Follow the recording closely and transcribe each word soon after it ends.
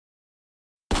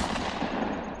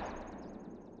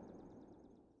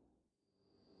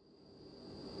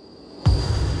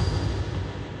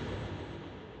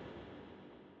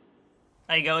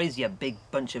Hey guys, you big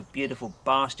bunch of beautiful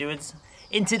bar stewards.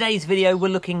 In today's video we're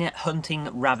looking at hunting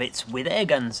rabbits with air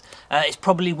guns. It's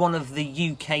probably one of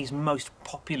the UK's most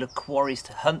popular quarries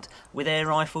to hunt with air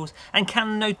rifles and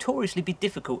can notoriously be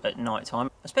difficult at night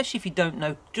time, especially if you don't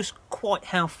know just quite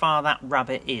how far that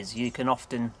rabbit is. You can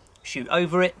often shoot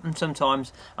over it and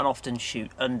often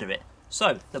shoot under it.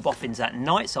 So, the boffins at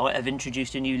NiteSite have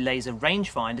introduced a new laser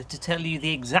rangefinder to tell you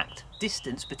the exact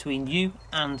distance between you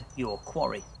and your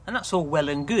quarry. And that's all well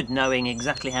and good knowing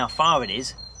exactly how far it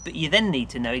is, but you then need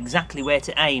to know exactly where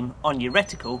to aim on your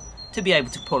reticle to be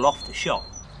able to pull off the shot.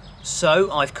 So,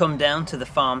 I've come down to the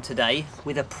farm today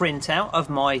with a printout of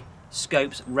my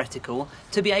scope's reticle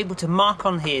to be able to mark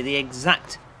on here the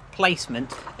exact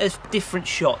placement of different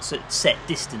shots at set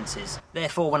distances.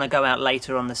 Therefore, when I go out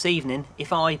later on this evening,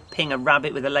 if I ping a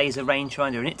rabbit with a laser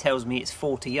rangefinder and it tells me it's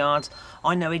 40 yards,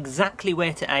 I know exactly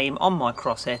where to aim on my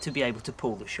crosshair to be able to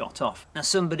pull the shot off. Now,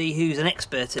 somebody who's an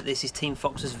expert at this is Team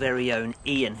Fox's very own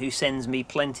Ian, who sends me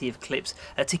plenty of clips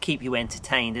to keep you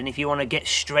entertained. And if you want to get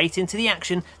straight into the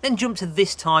action, then jump to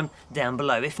this time down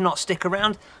below. If not, stick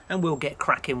around and we'll get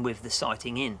cracking with the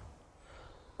sighting in.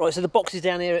 Right, so the box is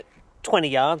down here at 20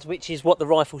 yards, which is what the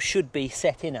rifle should be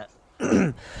set in at.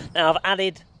 Now I've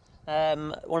added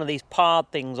one of these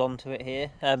PARD things onto it here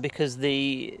because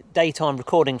the daytime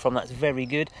recording from that's very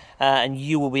good and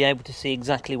you will be able to see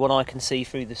exactly what I can see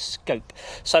through the scope.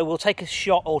 So we'll take a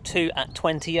shot or two at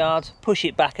 20 yards, push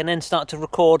it back and then start to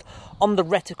record on the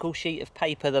reticle sheet of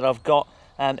paper that I've got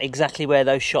exactly where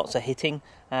those shots are hitting.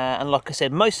 And like I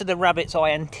said, most of the rabbits I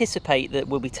anticipate that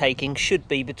we'll be taking should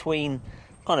be between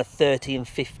kind of 30 and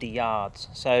 50 yards.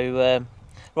 So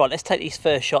right, let's take these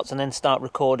first shots and then start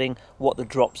recording what the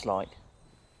drop's like.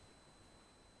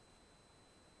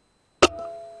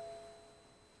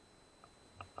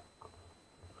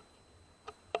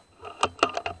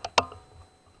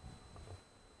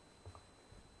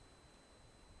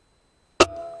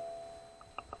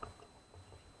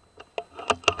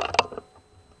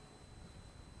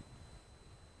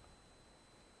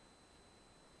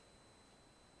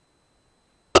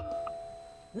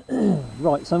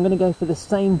 Right, so I'm going to go for the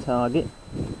same target,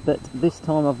 but this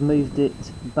time I've moved it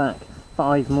back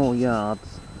 5 more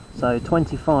yards. So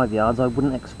 25 yards, I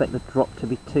wouldn't expect the drop to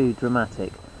be too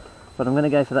dramatic. But I'm going to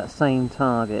go for that same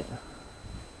target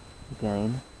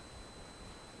again.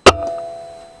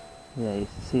 Yeah, you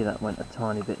can see that went a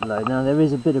tiny bit low. Now there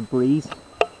is a bit of breeze,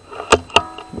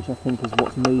 which I think is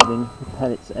what's moving the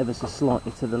pellets ever so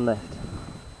slightly to the left.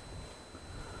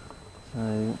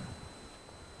 So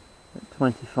at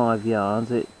 25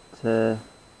 yards, or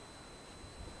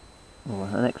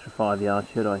an extra 5 yards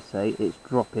should I say, it's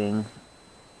dropping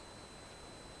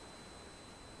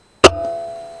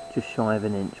just shy of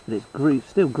an inch, but it's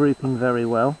still grouping very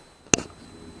well.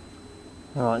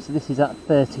 Alright, so this is at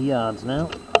 30 yards now.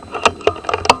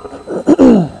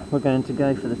 We're going to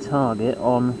go for the target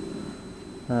on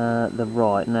the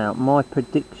right. Now, my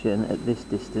prediction at this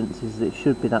distance is that it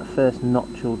should be that first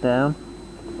notch down.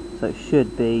 So it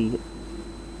should be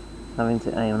having to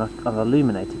aim, and I've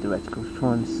illuminated the reticle to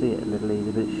try and see it a little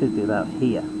easier, but it should be about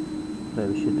here where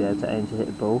we should be able to aim to hit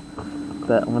the ball.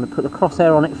 But I'm going to put the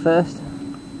crosshair on it first,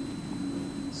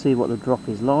 see what the drop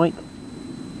is like.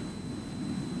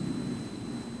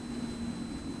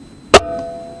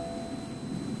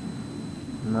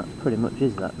 And that pretty much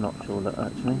is that notch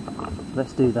actually. So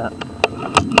let's do that.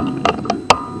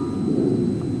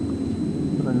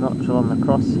 Put the notch on the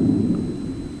cross,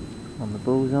 on the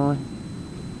bullseye.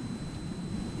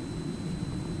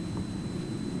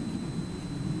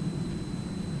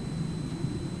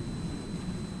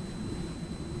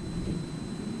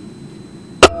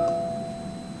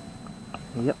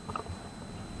 Yep.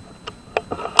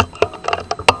 Let's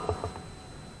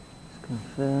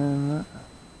confirm that.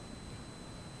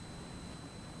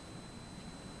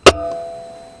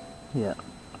 Yeah.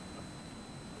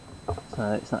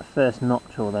 So it's that first notch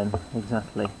then,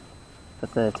 exactly, for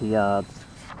 30 yards.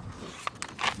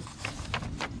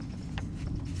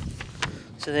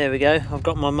 So there we go, I've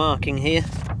got my marking here,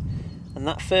 and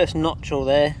that first notch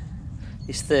there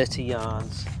is 30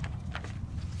 yards.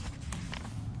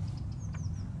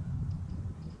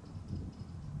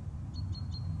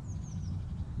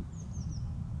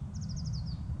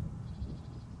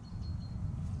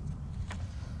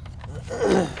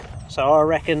 So I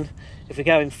reckon if we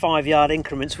go in 5 yard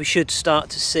increments we should start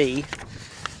to see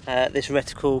this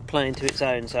reticle playing to its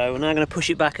own. So we're now going to push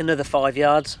it back another 5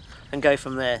 yards and go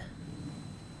from there.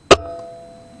 It's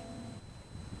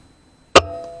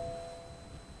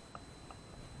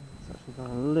actually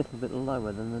gone a little bit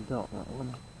lower than the dot, that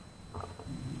one.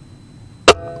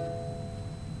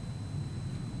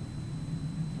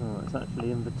 what's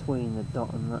actually in between the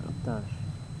dot and that dash.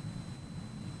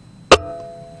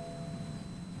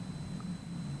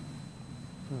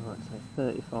 Alright, so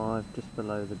 35 just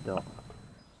below the dot.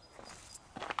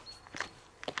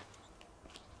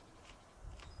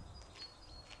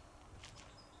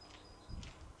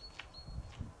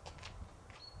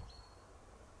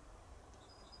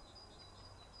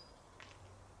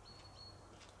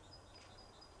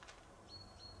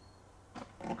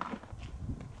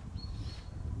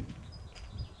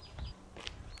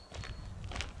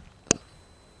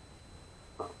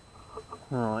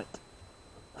 Right,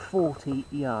 40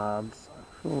 yards.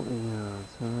 40 yards,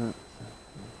 so that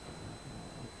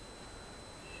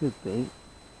should be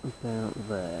about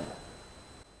there.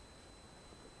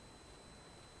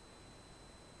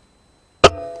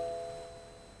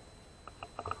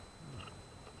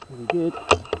 Pretty good.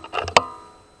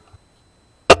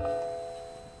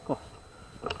 Gosh,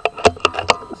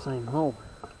 same hole.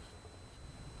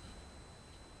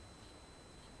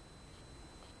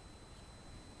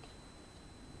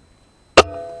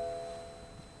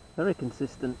 Very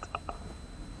consistent.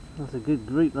 That's a good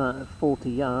group, that, at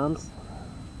 40 yards.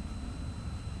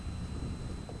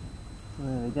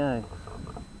 There we go.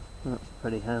 That's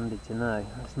pretty handy to know.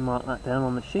 Let's mark that down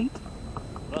on the sheet.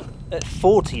 Well, at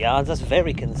 40 yards, that's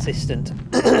very consistent.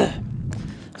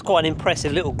 It's quite an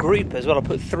impressive little group as well. I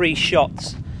put 3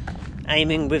 shots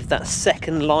aiming with that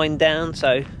second line down.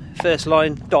 So first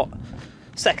line dot,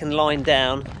 second line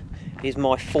down is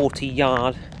my 40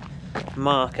 yard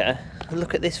marker. And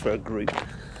look at this for a group.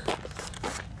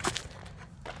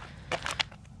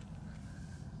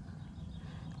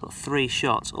 Got 3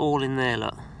 shots all in there,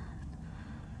 look.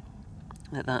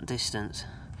 At that distance.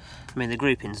 I mean, the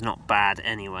grouping's not bad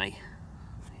anyway.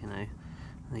 You know,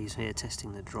 these here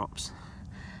testing the drops.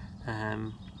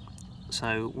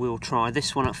 So we'll try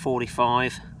this one at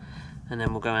 45 and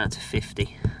then we'll go out to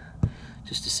 50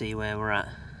 just to see where we're at.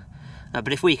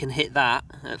 But if we can hit that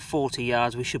at 40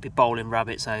 yards, we should be bowling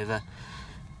rabbits over,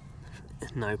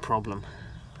 no problem.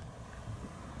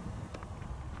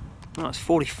 Well, that's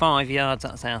 45 yards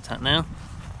that's out at now.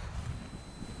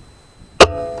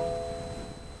 Oh,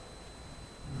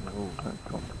 that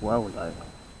dropped well low.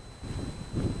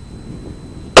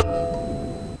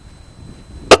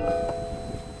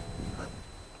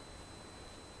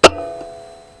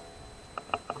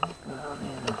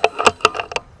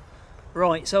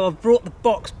 Right, so I've brought the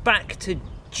box back to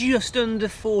just under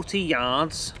 40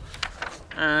 yards,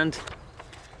 and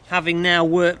having now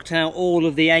worked out all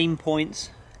of the aim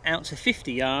points out to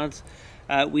 50 yards,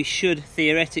 we should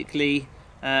theoretically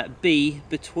be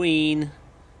between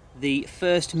the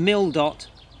first mill dot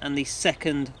and the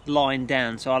second line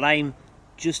down. So I'll aim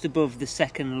just above the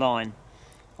second line.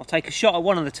 I'll take a shot at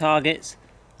one of the targets,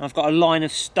 and I've got a line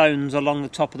of stones along the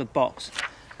top of the box,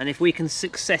 and if we can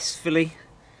successfully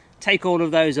take all of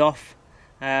those off,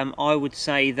 I would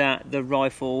say that the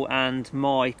rifle and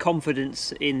my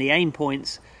confidence in the aim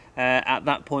points at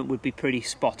that point would be pretty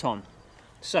spot on.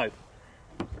 So,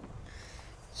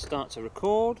 start to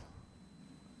record.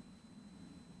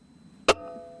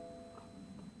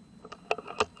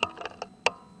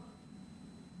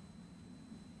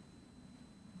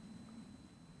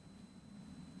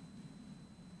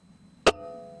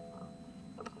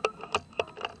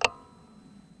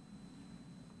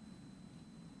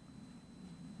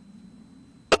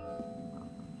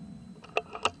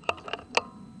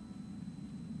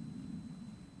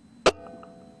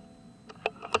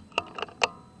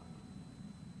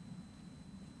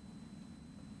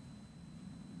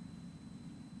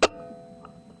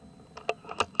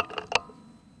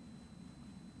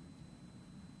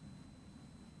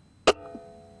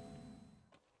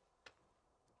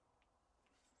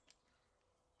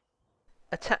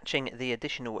 Attaching the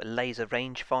additional laser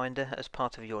rangefinder as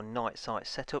part of your NiteSite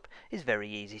setup is very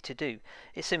easy to do.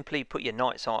 It's simply put your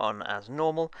NiteSite on as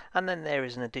normal, and then there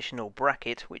is an additional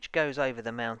bracket which goes over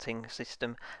the mounting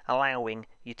system, allowing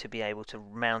you to be able to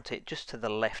mount it just to the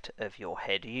left of your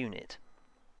head unit.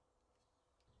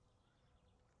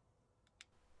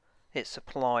 It's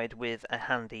supplied with a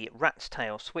handy rat's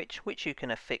tail switch which you can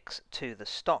affix to the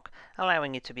stock,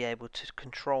 allowing you to be able to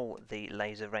control the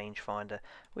laser rangefinder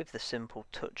with the simple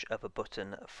touch of a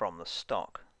button from the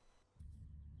stock.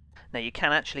 Now you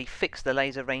can actually fix the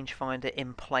laser rangefinder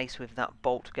in place with that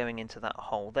bolt going into that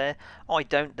hole there. I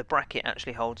don't, the bracket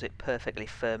actually holds it perfectly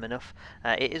firm enough.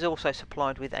 It is also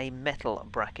supplied with a metal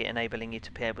bracket, enabling you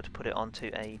to be able to put it onto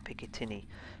a Picatinny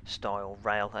style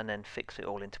rail and then fix it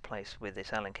all into place with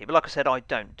this Allen key. But like I said, I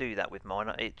don't do that with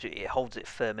mine. It holds it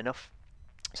firm enough,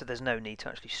 so there's no need to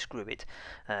actually screw it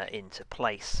into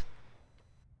place.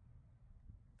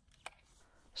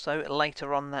 So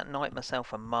later on that night,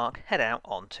 myself and Mark head out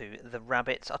onto the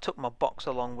rabbits. I took my box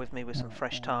along with me with some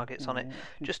fresh targets on it,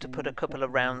 just to put a couple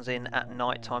of rounds in at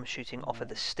night time, shooting off of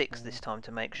the sticks this time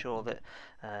to make sure that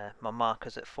my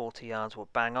markers at 40 yards were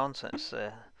bang on. So it's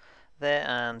there,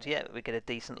 and yeah, we get a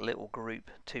decent little group.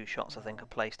 2 shots I think are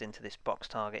placed into this box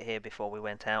target here before we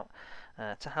went out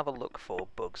to have a look for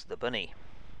Bugs the Bunny.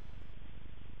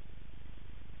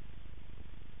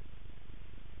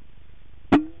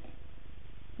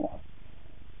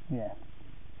 Yeah.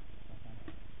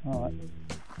 Alright.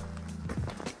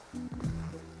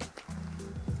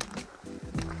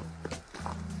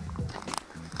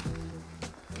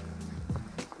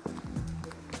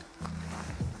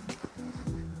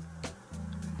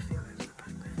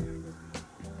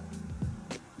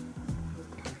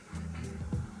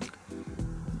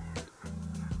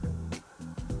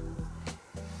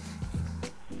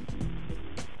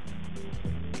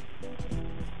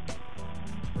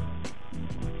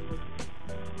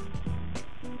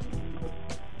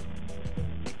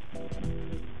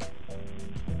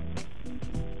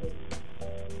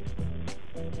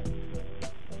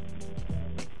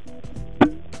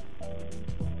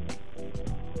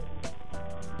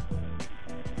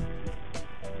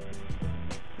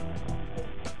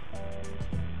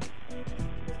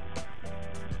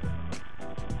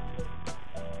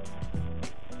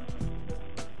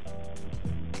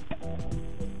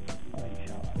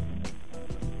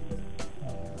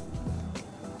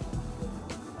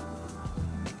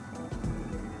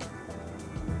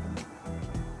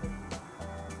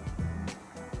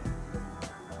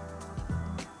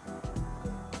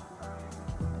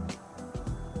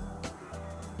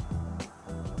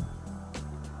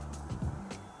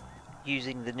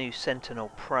 Using the new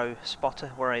Sentinel Pro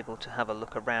spotter, we're able to have a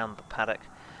look around the paddock,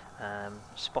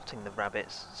 spotting the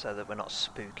rabbits so that we're not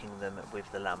spooking them with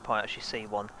the lamp. I actually see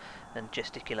one and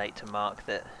gesticulate to Mark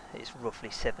that it's roughly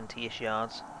 70-ish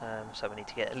yards, so we need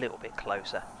to get a little bit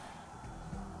closer.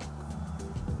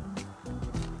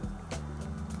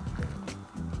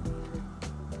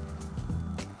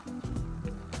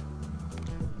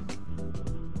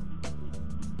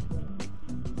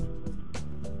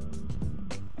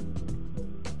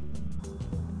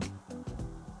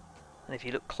 And if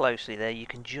you look closely there, you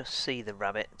can just see the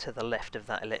rabbit to the left of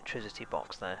that electricity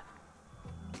box there.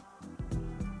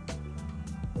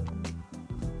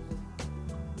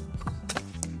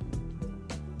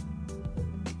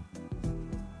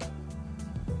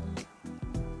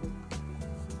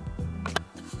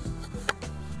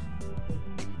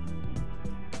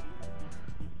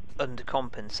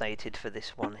 Undercompensated for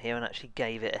this one here and actually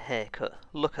gave it a haircut.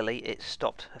 Luckily it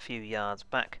stopped a few yards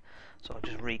back, so I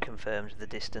just reconfirmed the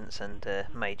distance and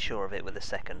made sure of it with the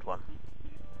second one.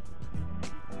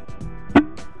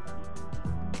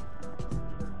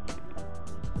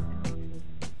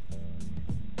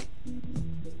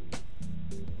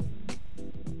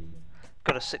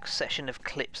 Got a succession of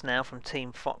clips now from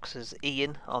Team Fox's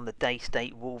Ian on the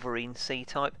Daystate Wolverine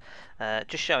C-type,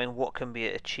 just showing what can be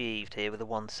achieved here with a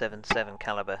 177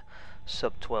 caliber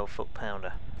sub 12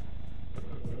 foot-pounder.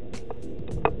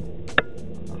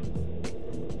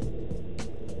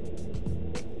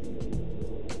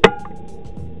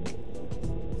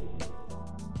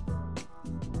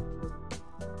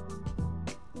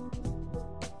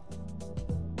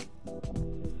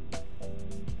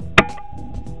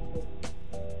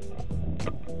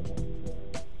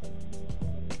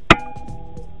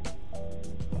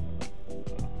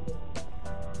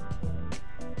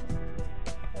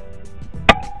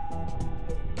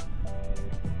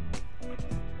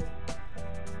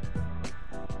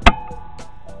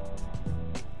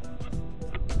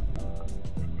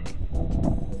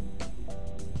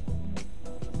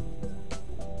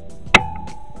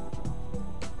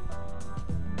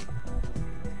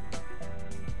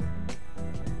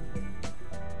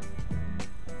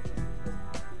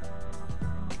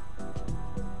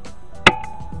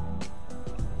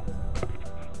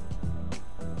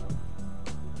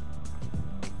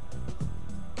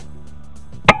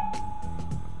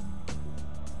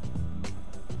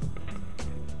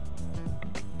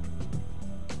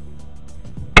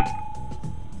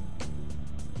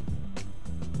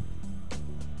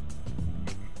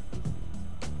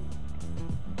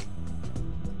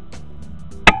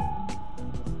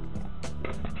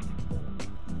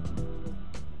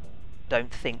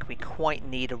 Don't think we quite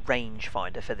need a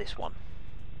rangefinder for this one.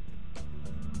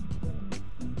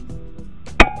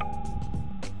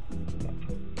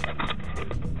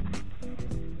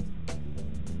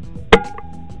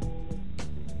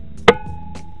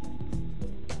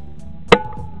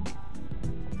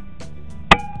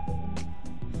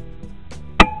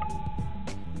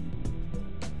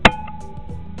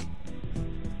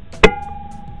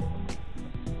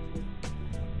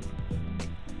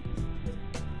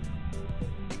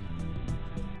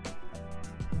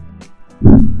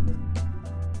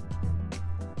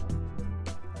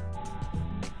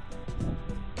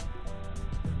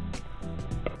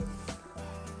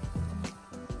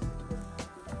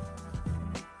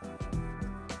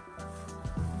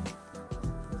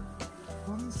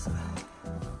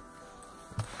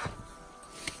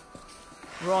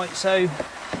 Right, so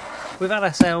we've had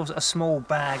ourselves a small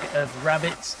bag of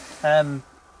rabbits.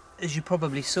 As you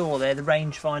probably saw there, the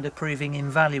rangefinder proving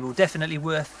invaluable. Definitely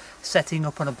worth setting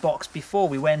up on a box before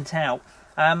we went out.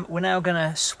 We're now going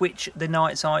to switch the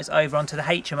NiteSites over onto the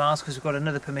HMRs because we've got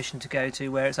another permission to go to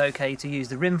where it's okay to use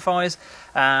the rimfires,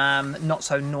 not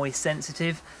so noise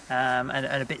sensitive and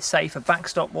a bit safer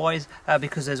backstop wise,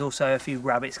 because there's also a few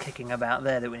rabbits kicking about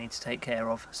there that we need to take care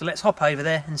of. So let's hop over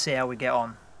there and see how we get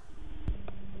on.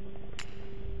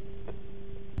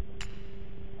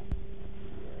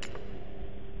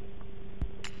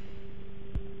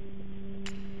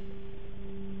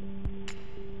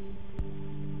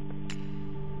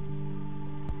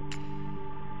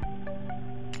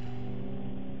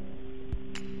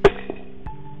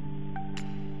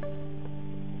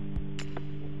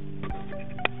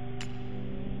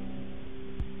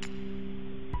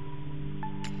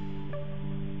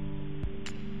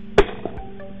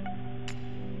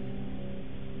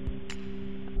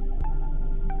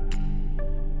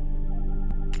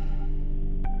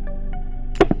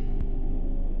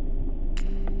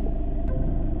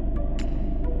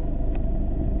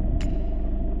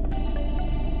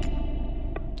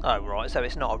 Oh right, so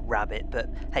it's not a rabbit, but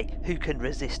hey, who can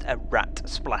resist a rat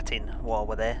splatting while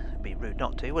we're there? It'd be rude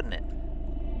not to, wouldn't it?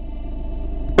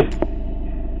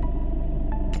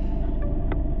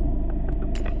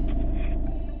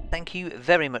 Thank you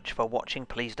very much for watching.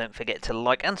 Please don't forget to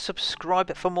like and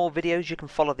subscribe for more videos. You can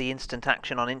follow the instant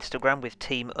action on Instagram with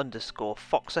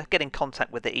team_Foxer. Get in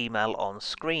contact with the email on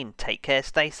screen. Take care,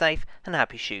 stay safe, and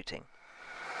happy shooting.